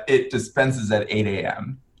 and it dispenses at 8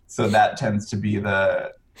 a.m. So that tends to be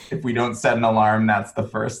if we don't set an alarm, that's the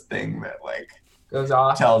first thing that goes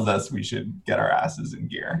off. Tells us we should get our asses in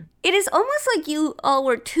gear. It is almost like you all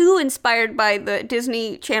were too inspired by the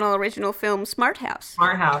Disney Channel original film Smart House.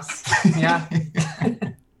 Smart House. Yeah.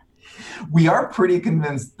 We are pretty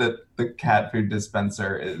convinced that the cat food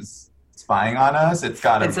dispenser is spying on us. It's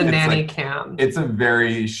a nanny cam. It's a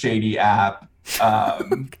very shady app.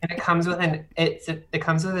 And it comes with an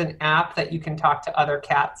app that you can talk to other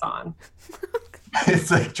cats on.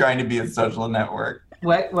 It's like trying to be a social network.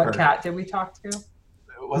 What cat did we talk to? It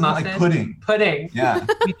wasn't Muffin? like Pudding. Pudding. Yeah.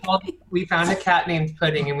 We found a cat named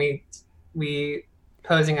Pudding, and we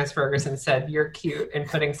posing as Ferguson said, "You're cute," and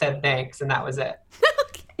Pudding said thanks, and that was it.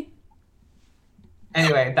 Okay.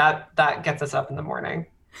 Anyway, that gets us up in the morning.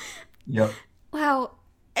 Yep. Wow.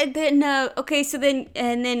 And then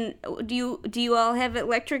do you all have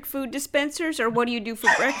electric food dispensers, or what do you do for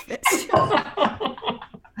breakfast?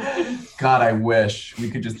 God, I wish we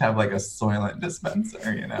could just have like a Soylent dispenser,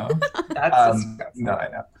 That's disgusting. No, I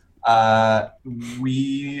know.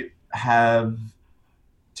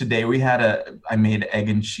 I made egg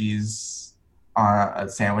and cheese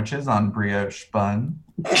sandwiches on brioche bun.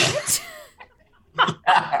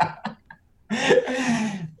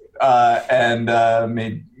 And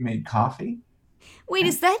made coffee. Wait,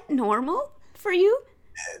 is that normal for you?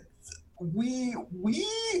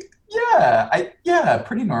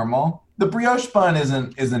 Pretty normal. The brioche bun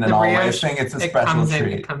isn't an always thing. It's a special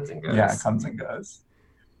treat. It comes and goes. Yeah, it comes and goes.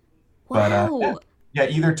 Wow. But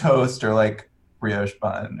either toast or like brioche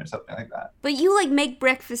bun or something like that. But you like make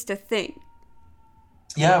breakfast a thing.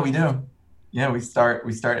 Yeah, we do. Yeah, we start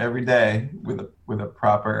every day with a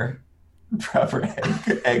proper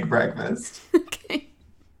egg breakfast. Okay.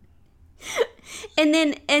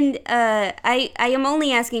 And I am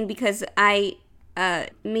only asking because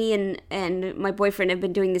me and my boyfriend have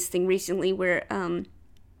been doing this thing recently where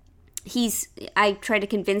I try to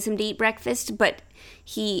convince him to eat breakfast, but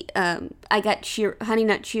I got Honey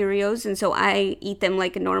Nut Cheerios, and so I eat them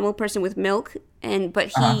like a normal person with milk,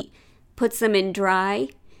 but he puts them in dry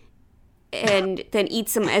and then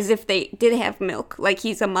eats them as if they did have milk, like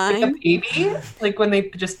he's a mime. Like a baby? Like when they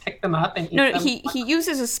just pick them up and eat them? No, he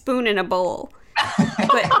uses a spoon in a bowl.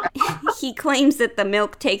 But he claims that the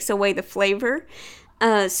milk takes away the flavor.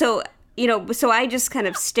 So I just kind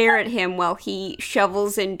of stare at him while he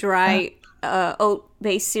shovels in dry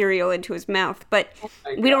oat-based cereal into his mouth. But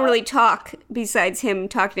we don't really talk besides him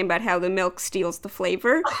talking about how the milk steals the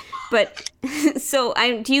flavor. But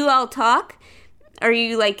do you all talk? Are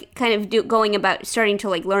you like kind of going about starting to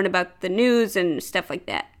like learn about the news and stuff like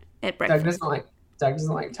that at breakfast? Doug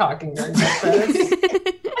doesn't like talking during breakfast.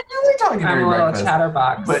 I'm a little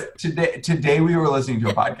chatterbox. But today we were listening to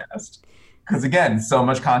a podcast because again, so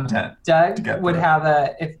much content. Doug would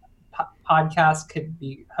have if podcast could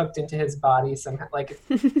be hooked into his body somehow, like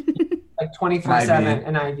 24/7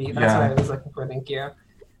 an IV. That's what I was looking for. Thank you.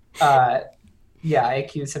 I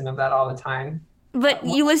accuse him of that all the time. But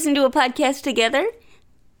you listen to a podcast together?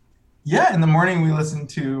 Yeah, in the morning we listen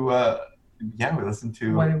to. What did we listen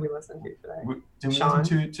to today? Did we listen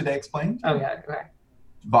to Today Explained? Oh yeah, okay.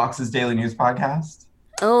 Vox's Daily News podcast.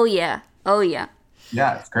 Oh yeah.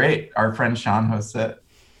 Yeah, it's great. Our friend Sean hosts it.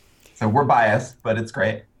 So we're biased, but it's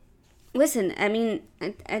great. Listen, I mean,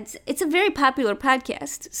 it's a very popular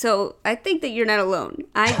podcast, so I think that you're not alone.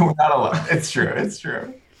 We're not alone. It's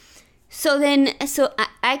true. So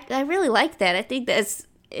I really like that. I think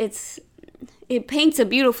it paints a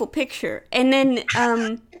beautiful picture. And then,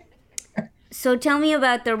 so tell me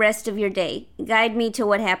about the rest of your day. Guide me to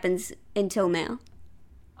what happens until now.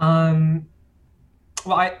 Well,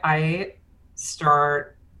 I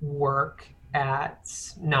start work at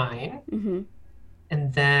 9, mm-hmm.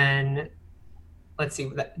 and then let's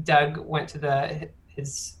see. Doug went to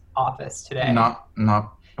his office today. Not before.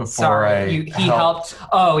 Sorry, he helped.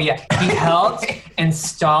 Oh yeah, he helped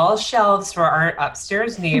install shelves for our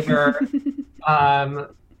upstairs neighbor. And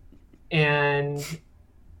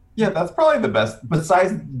yeah, that's probably the best.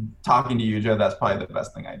 Besides talking to you, Joe, that's probably the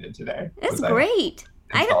best thing I did today. That's great.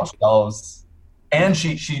 Install shelves, and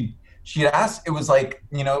she asked. It was like,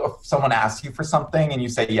 if someone asks you for something and you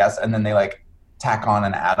say yes, and then they like tack on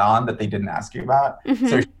an add-on that they didn't ask you about. Mm-hmm.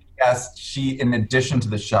 So she in addition to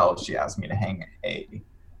the shelves, she asked me to hang a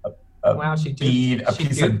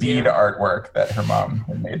piece of bead artwork that her mom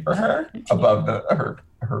had made for her above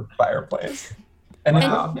her fireplace, and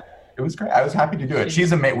it was great. I was happy to do it.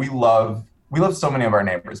 She's amazing. We love so many of our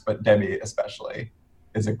neighbors, but Debbie especially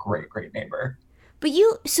is a great neighbor. But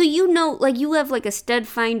like you have like a stud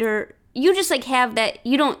finder. You just like have that.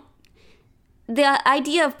 You don't. the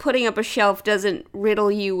idea of putting up a shelf doesn't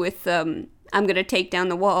riddle you with I'm gonna take down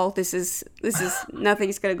the wall. This is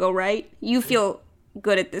nothing's gonna go right. You feel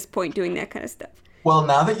good at this point doing that kind of stuff. Well,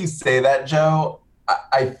 now that you say that, Joe,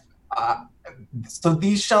 so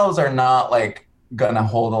these shelves are not like gonna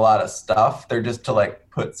hold a lot of stuff. They're just to like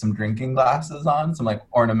put some drinking glasses on, some like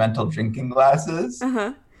ornamental drinking glasses.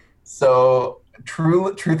 Uh-huh. So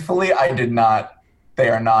truthfully, they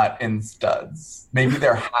are not in studs. Maybe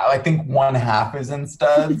I think one half is in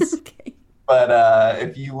studs. Okay. But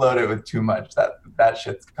if you load it with too much, that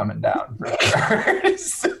shit's coming down for sure.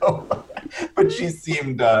 So, but she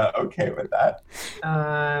seemed okay with that.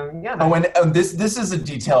 Yeah. Oh, and this is a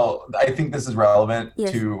detail. I think this is relevant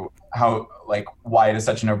to how, like, why it is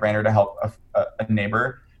such a no-brainer to help a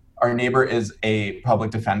neighbor. Our neighbor is a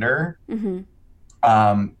public defender,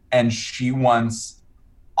 and she once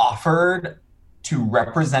offered to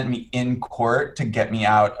represent me in court to get me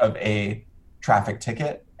out of a traffic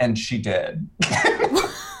ticket, and she did.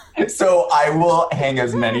 So I will hang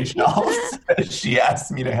as many shelves as she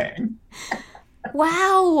asked me to hang.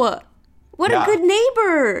 Wow. What a good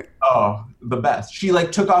neighbor. Oh, the best. She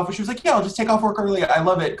like took off. She was like, yeah, I'll just take off work early. I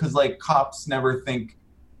love it because like cops never think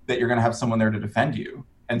that you're going to have someone there to defend you.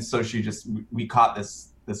 And so we caught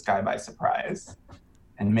this guy by surprise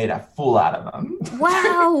and made a fool out of him.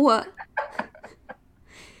 Wow.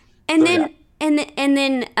 And then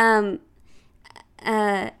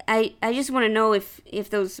I just want to know if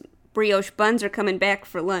those brioche buns are coming back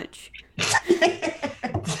for lunch.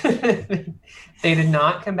 They did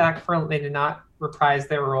not come back they did not reprise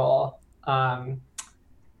their role.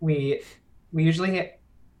 We usually,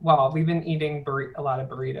 we've been eating a lot of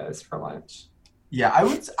burritos for lunch. Yeah,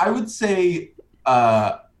 I would say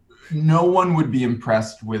no one would be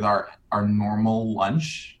impressed with our normal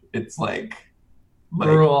lunch. It's like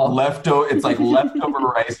leftover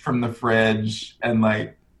rice from the fridge and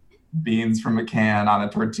like beans from a can on a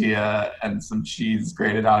tortilla and some cheese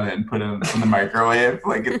grated on it and put it in the microwave.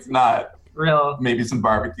 Like it's not real. Maybe some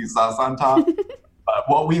barbecue sauce on top. But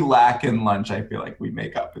what we lack in lunch, I feel like we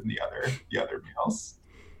make up in the other meals.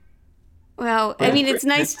 Well, I mean, it's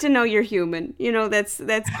nice to know you're human. You know, that's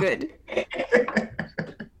good.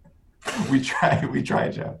 We try,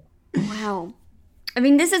 Joe. Wow. I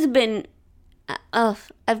mean, this has been.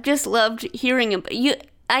 I've just loved hearing about you.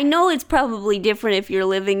 I know it's probably different if you're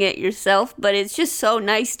living it yourself, but it's just so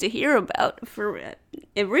nice to hear about for it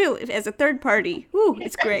really as a third party. Whew,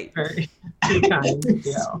 it's great. Very kind.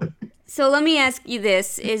 Yeah. So let me ask you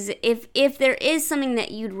this: is if there is something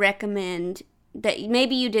that you'd recommend that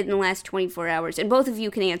maybe you did in the last 24 hours, and both of you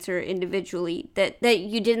can answer individually that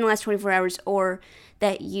you did in the last 24 hours, or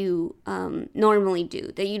that you normally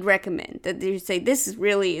do, that you'd recommend, that you say this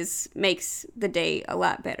really makes the day a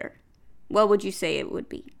lot better, what would you say it would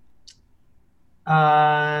be?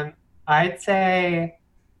 I'd say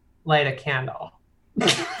light a candle.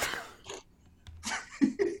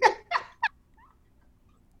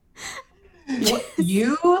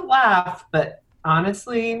 You laugh, but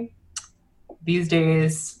honestly, these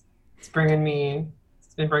days it's been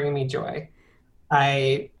bringing me joy.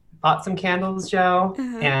 I bought some candles, Joe,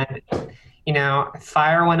 and I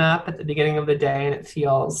fire one up at the beginning of the day, and it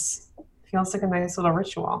feels like a nice little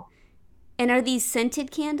ritual. And are these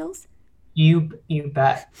scented candles? You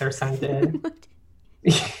bet they're scented.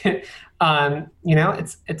 It's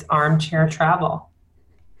armchair travel.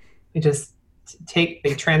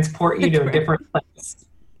 They transport you to a different place.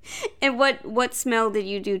 And what smell did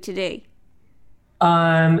you do today?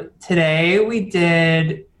 Today we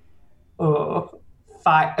did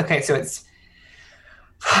five. Okay, so it's.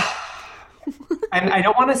 I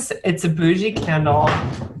don't want to. It's a bougie candle.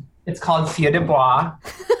 It's called Feu de Bois.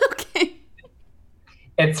 Okay.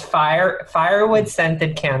 It's firewood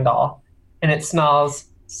scented candle, and it smells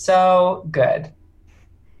so good.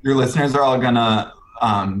 Your listeners are all gonna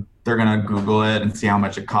they're gonna Google it and see how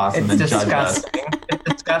much it costs, and then judge us. It's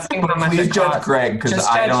disgusting how much Please it judge costs. Greg, because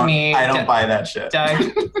I don't buy that shit.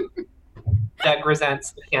 Doug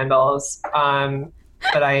resents the candles,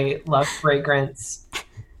 but I love fragrance.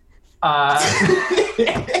 Joe,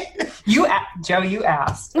 you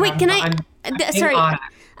asked. Wait, sorry.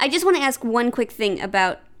 I just want to ask one quick thing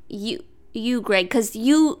about you, Greg, because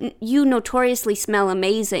you notoriously smell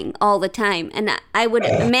amazing all the time, and I would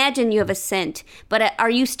imagine you have a scent. But are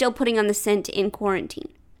you still putting on the scent in quarantine?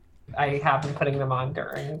 I have been putting them on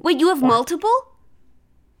during. Wait, you have multiple?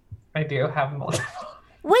 I do have multiple.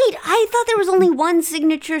 Wait, I thought there was only one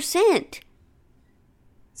signature scent.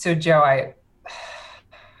 So Joe, I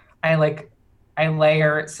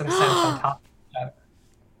layer some scents on top of it.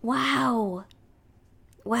 Wow.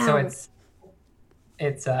 So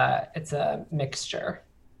It's a mixture.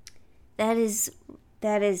 It is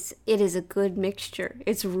a good mixture.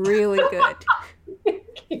 It's really good.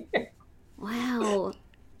 Wow.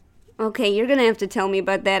 Okay, you're gonna have to tell me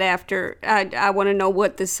about that after. I want to know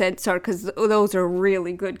what the scents are, because those are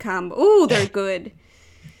really good combo. Ooh, they're good.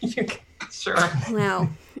 Sure. Wow.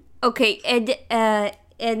 Okay,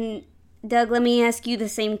 and Doug, let me ask you the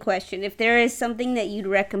same question. If there is something that you'd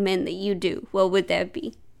recommend that you do, what would that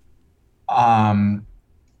be?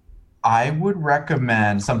 I would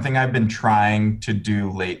recommend something I've been trying to do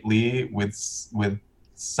lately with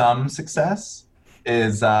some success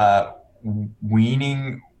is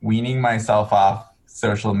weaning myself off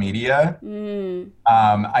social media.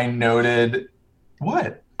 I noted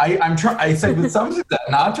what I said with some success,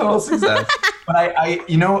 not total success, but I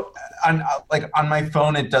on my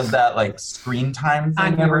phone it does that like screen time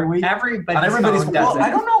thing every week. Everybody's phone does it. I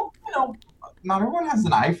don't know, not everyone has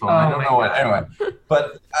an iPhone. I don't know what. Anyway,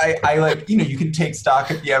 but I like, you can take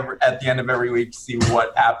stock at the end of every week to see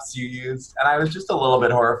what apps you used. And I was just a little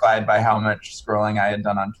bit horrified by how much scrolling I had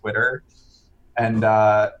done on Twitter. And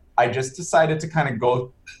I just decided to kind of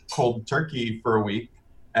go cold turkey for a week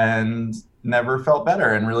and never felt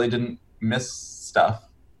better and really didn't miss stuff.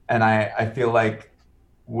 And I feel like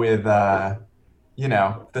with, the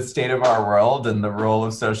state of our world and the role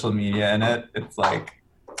of social media in it, it's like,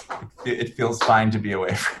 it feels fine to be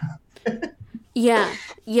away from it. Yeah.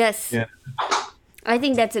 Yes. Yeah. I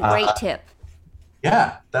think that's a great tip.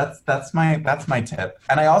 Yeah, that's my tip.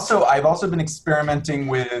 And I've also been experimenting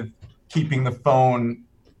with keeping the phone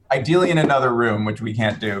ideally in another room, which we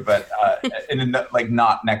can't do, but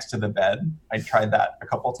not next to the bed. I tried that a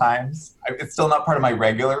couple times. It's still not part of my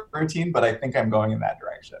regular routine, but I think I'm going in that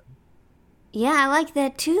direction. Yeah, I like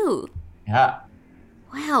that too. Yeah.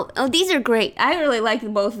 Wow. Oh, these are great. I really like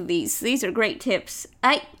both of these. These are great tips.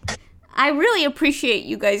 I really appreciate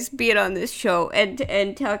you guys being on this show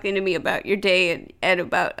and talking to me about your day and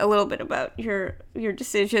about a little bit about your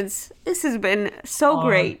decisions. This has been so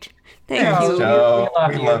great. Thank you. Joe.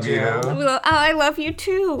 We love you. I love you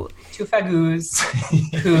too. Two fagoos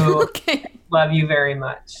who love you very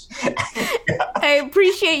much. I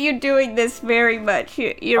appreciate you doing this very much.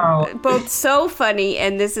 You're both so funny,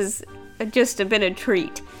 and this has just been a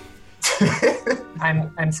treat.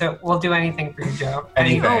 I'm so we'll do anything for you, Joe.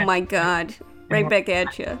 Anything. Oh my God. Right back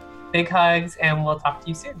at you. Big hugs, and we'll talk to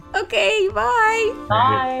you soon. Okay, bye.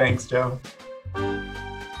 Bye. Thanks, Joe.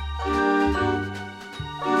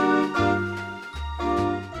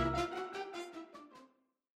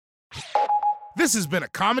 This has been a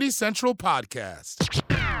Comedy Central podcast.